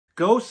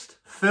Ghost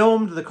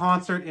filmed the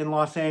concert in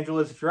Los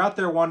Angeles. If you're out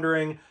there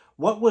wondering,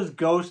 what was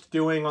Ghost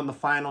doing on the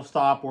final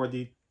stop or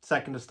the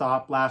second to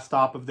stop, last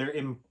stop of their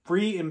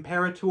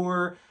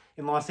Re-Imperatour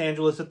in Los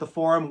Angeles at the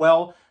Forum?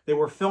 Well, they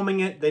were filming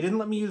it. They didn't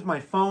let me use my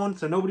phone,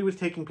 so nobody was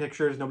taking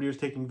pictures, nobody was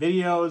taking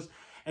videos.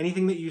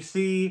 Anything that you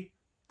see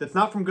that's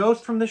not from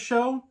Ghost from this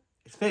show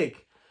is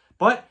fake.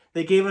 But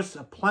they gave us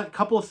a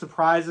couple of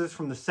surprises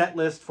from the set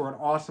list for an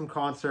awesome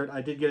concert.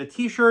 I did get a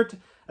t-shirt,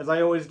 as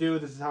I always do.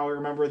 This is how I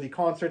remember the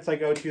concerts I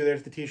go to.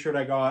 There's the t-shirt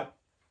I got.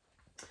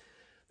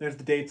 There's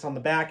the dates on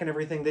the back and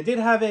everything. They did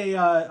have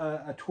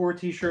a tour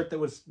t-shirt that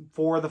was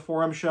for the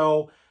Forum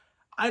show.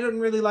 I didn't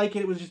really like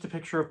it. It was just a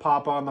picture of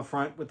Papa on the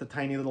front with the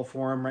tiny little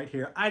Forum right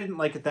here. I didn't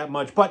like it that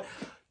much. But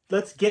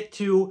let's get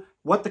to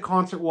what the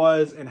concert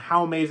was and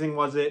how amazing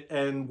was it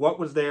and what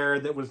was there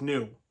that was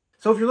new.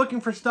 So if you're looking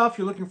for stuff,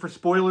 you're looking for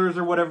spoilers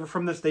or whatever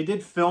from this, they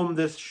did film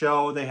this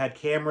show. They had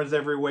cameras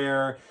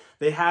everywhere.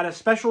 They had a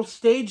special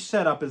stage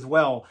setup as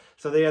well.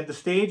 So they had the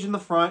stage in the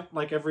front,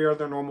 like every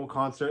other normal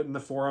concert in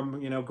the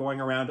Forum, you know, going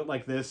around it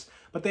like this.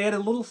 But they had a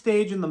little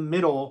stage in the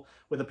middle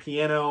with a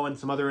piano and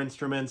some other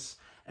instruments.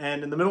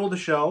 And in the middle of the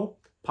show,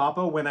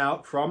 Papa went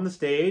out from the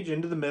stage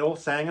into the middle,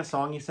 sang a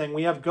song. He sang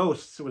 "We Have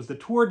Ghosts." It was the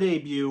tour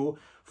debut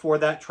for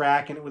that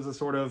track, and it was a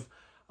sort of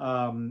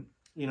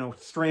you know,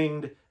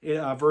 stringed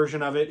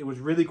version of it. It was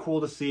really cool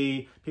to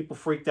see. People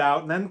freaked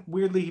out. And then,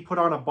 weirdly, he put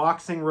on a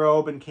boxing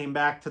robe and came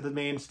back to the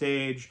main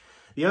stage.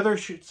 The other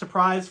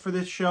surprise for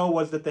this show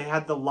was that they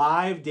had the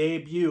live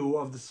debut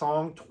of the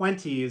song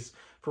 20s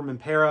from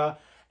Impera,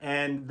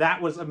 and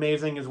that was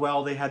amazing as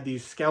well. They had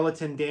these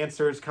skeleton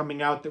dancers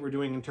coming out that were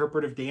doing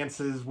interpretive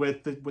dances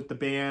with the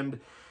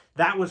band.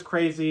 That was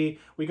crazy.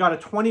 We got a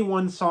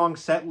 21-song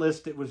set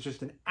list. It was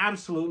just an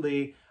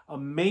absolutely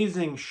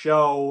amazing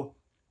show.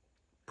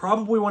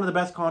 Probably one of the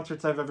best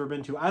concerts I've ever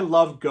been to. I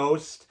love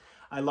Ghost.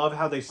 I love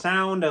how they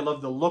sound. I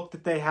love the look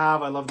that they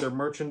have. I love their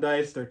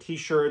merchandise, their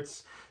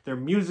t-shirts, their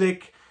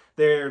music,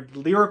 their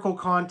lyrical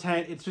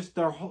content. It's just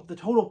the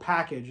total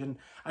package. And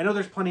I know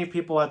there's plenty of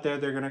people out there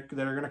that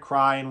are gonna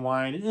cry and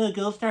whine.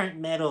 Ghosts aren't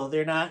metal.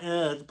 They're not.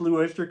 It's Blue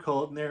Oyster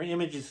Cult, and their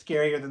image is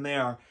scarier than they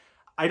are.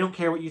 I don't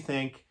care what you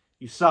think.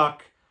 You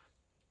suck.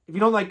 If you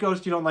don't like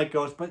Ghost, you don't like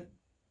Ghost. But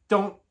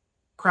don't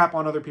crap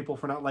on other people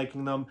for not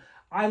liking them.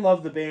 I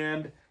love the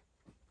band.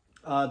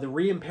 The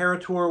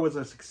Re-Imperatour was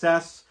a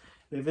success.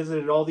 They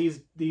visited all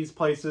these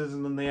places,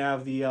 and then they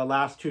have the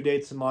last 2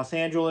 dates in Los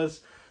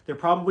Angeles. They're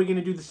probably going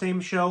to do the same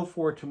show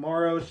for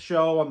tomorrow's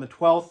show on the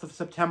 12th of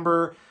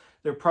September.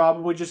 They're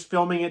probably just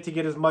filming it to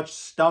get as much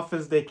stuff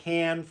as they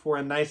can for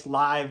a nice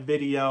live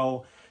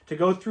video. To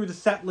go through the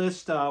set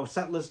list,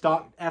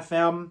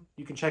 setlist.fm,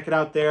 you can check it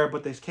out there,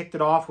 but they kicked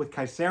it off with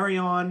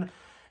Kaiserion,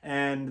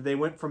 and they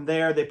went from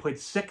there. They played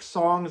 6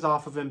 songs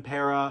off of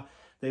Impera.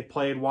 They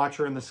played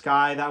Watcher in the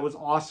Sky. That was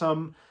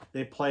awesome.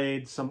 They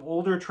played some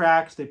older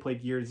tracks. They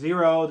played Year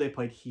Zero. They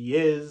played He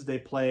Is. They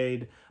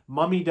played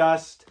Mummy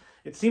Dust.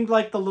 It seemed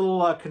like the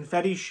little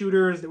confetti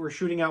shooters that were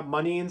shooting out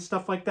money and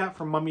stuff like that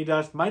from Mummy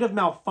Dust might have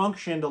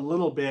malfunctioned a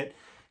little bit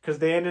because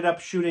they ended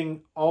up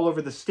shooting all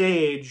over the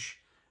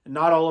stage and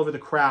not all over the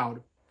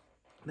crowd.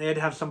 They had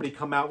to have somebody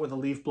come out with a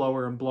leaf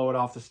blower and blow it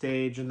off the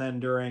stage. And then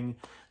during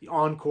the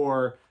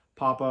encore,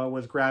 Papa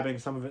was grabbing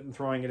some of it and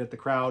throwing it at the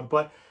crowd.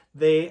 But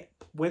they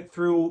went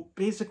through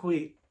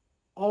basically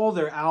all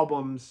their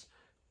albums,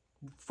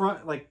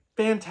 like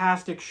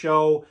fantastic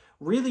show,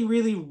 really,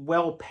 really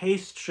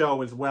well-paced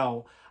show as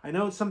well. I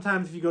know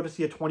sometimes if you go to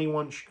see a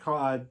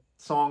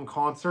 21-song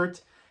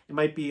concert, it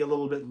might be a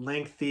little bit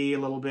lengthy, a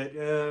little bit,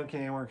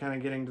 okay, we're kind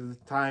of getting to the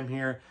time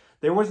here.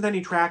 There wasn't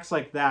any tracks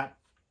like that.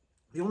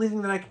 The only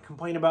thing that I can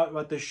complain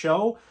about this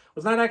show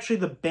was not actually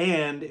the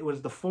band, it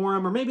was the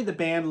Forum, or maybe the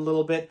band a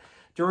little bit.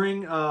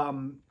 During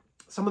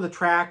some of the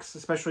tracks,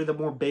 especially the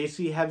more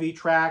bassy heavy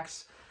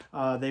tracks,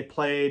 they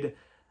played,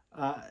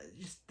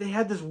 they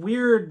had this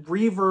weird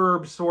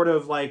reverb sort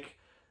of like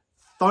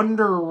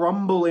thunder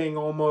rumbling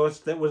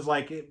almost that was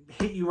like, it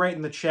hit you right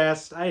in the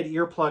chest. I had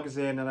earplugs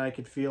in and I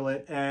could feel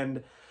it.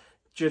 And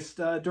just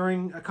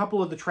during a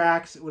couple of the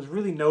tracks, it was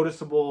really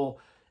noticeable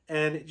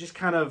and it just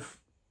kind of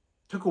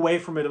took away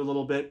from it a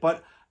little bit.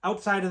 But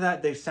outside of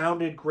that, they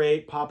sounded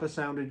great. Papa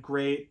sounded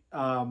great.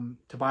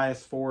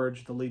 Tobias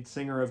Forge, the lead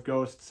singer of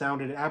Ghost,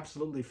 sounded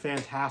absolutely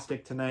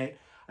fantastic tonight.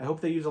 I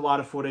hope they use a lot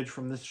of footage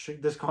from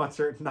this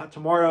concert, not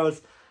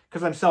tomorrow's,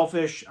 because I'm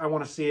selfish. I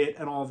want to see it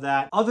and all of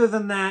that. Other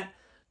than that,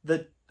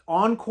 the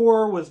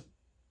encore was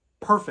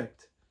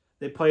perfect.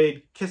 They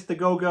played Kiss the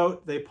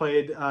Go-Goat, they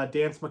played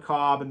Dance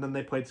Macabre, and then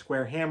they played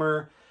Square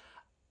Hammer.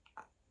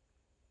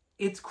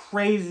 It's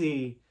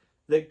crazy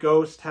that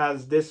Ghost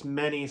has this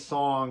many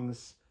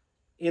songs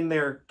in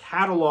their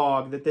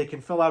catalog that they can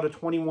fill out a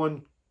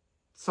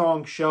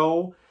 21-song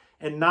show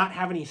and not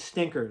have any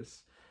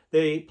stinkers.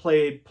 They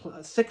played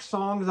 6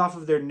 songs off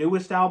of their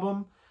newest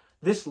album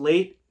this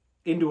late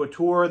into a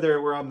tour. They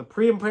were on the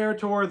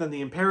Pre-Imperator, then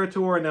the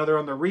Imperator, and now they're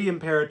on the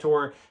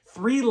Re-Imperator.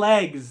 3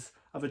 legs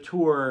of a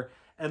tour,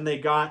 and they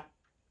got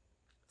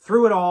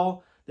through it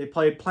all. They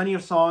played plenty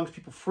of songs.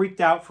 People freaked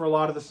out for a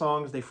lot of the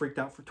songs. They freaked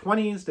out for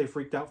 20s. They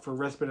freaked out for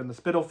Respite in the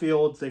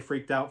Spitalfields. They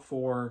freaked out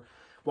for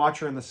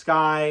Watcher in the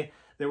Sky.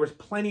 There was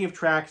plenty of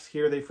tracks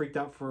here. They freaked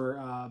out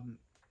for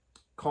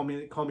Call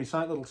Me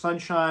Little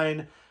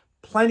Sunshine.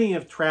 Plenty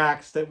of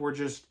tracks that were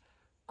just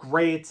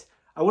great.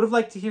 I would have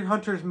liked to hear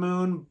Hunter's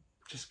Moon,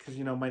 just because,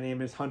 you know, my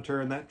name is Hunter,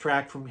 and that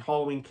track from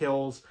Halloween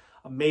Kills,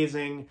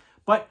 amazing.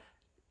 But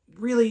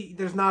really,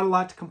 there's not a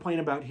lot to complain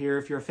about here.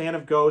 If you're a fan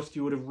of Ghost,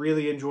 you would have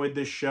really enjoyed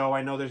this show.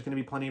 I know there's going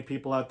to be plenty of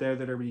people out there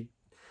that are, you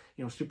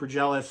know, super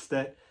jealous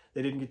that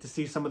they didn't get to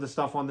see some of the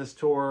stuff on this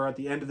tour, at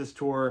the end of this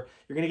tour.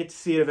 You're going to get to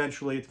see it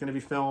eventually. It's going to be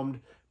filmed.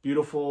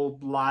 Beautiful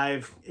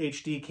live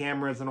HD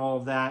cameras and all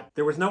of that.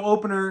 There was no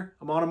opener.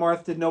 Amon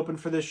Amarth didn't open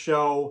for this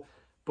show,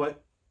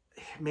 but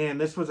man,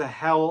 this was a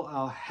hell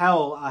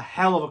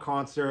of a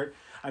concert.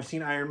 I've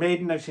seen Iron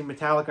Maiden, I've seen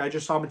Metallica. I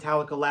just saw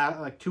Metallica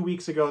like 2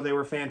 weeks ago. They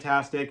were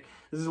fantastic.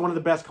 This is one of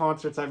the best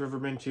concerts I've ever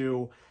been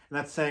to, and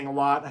that's saying a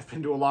lot. I've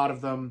been to a lot of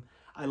them.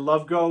 I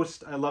love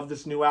Ghost. I love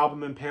this new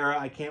album, Impera.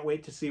 I can't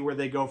wait to see where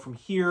they go from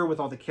here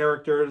with all the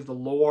characters, the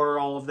lore,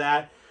 all of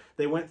that.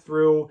 They went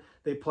through,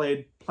 they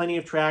played plenty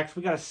of tracks.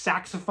 We got a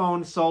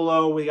saxophone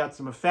solo. We got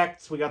some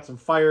effects. We got some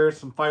fire,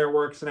 some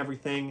fireworks and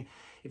everything.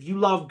 If you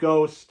love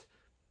Ghost,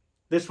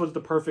 this was the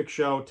perfect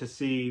show to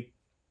see.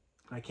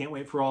 I can't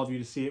wait for all of you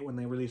to see it when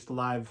they release the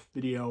live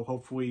video,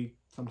 hopefully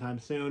sometime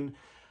soon.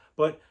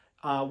 But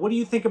what do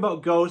you think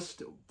about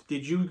Ghost?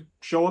 Did you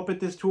show up at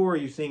this tour? Are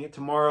you seeing it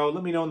tomorrow?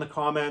 Let me know in the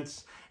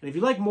comments. And if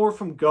you like more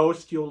from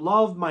Ghost, you'll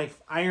love my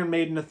Iron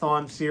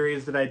Maiden-a-thon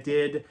series that I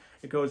did.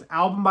 It goes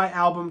album by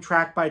album,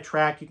 track by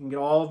track. You can get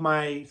all of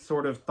my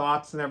sort of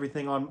thoughts and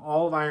everything on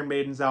all of Iron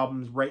Maiden's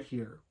albums right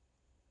here.